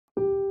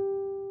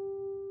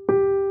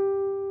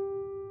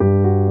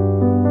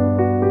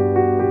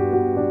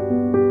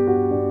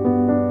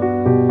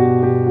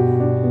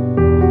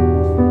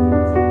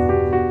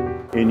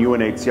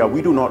UNHCR,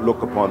 we do not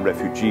look upon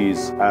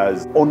refugees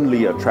as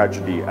only a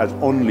tragedy, as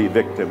only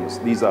victims.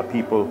 These are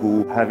people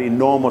who have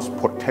enormous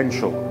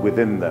potential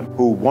within them,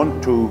 who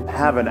want to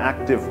have an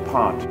active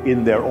part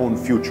in their own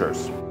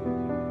futures.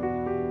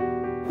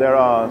 There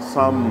are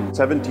some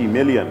 70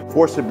 million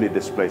forcibly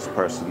displaced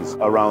persons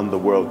around the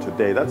world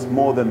today. That's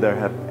more than there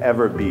have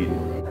ever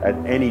been at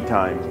any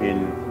time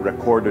in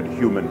recorded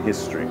human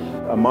history.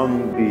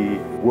 Among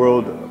the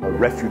world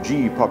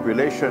refugee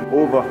population,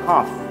 over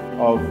half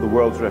of the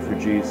world's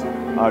refugees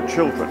are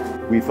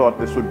children. We thought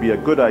this would be a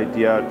good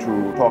idea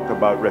to talk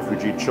about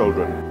refugee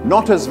children,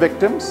 not as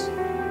victims,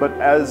 but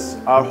as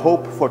our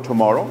hope for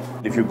tomorrow.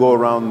 If you go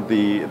around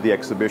the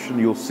exhibition,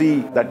 you'll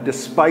see that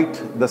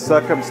despite the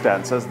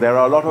circumstances, there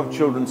are a lot of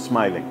children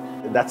smiling.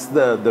 That's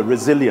the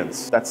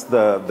resilience, that's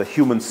the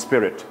human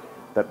spirit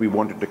that we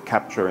wanted to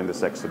capture in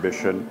this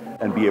exhibition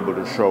and be able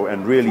to show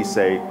and really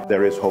say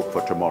there is hope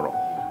for tomorrow.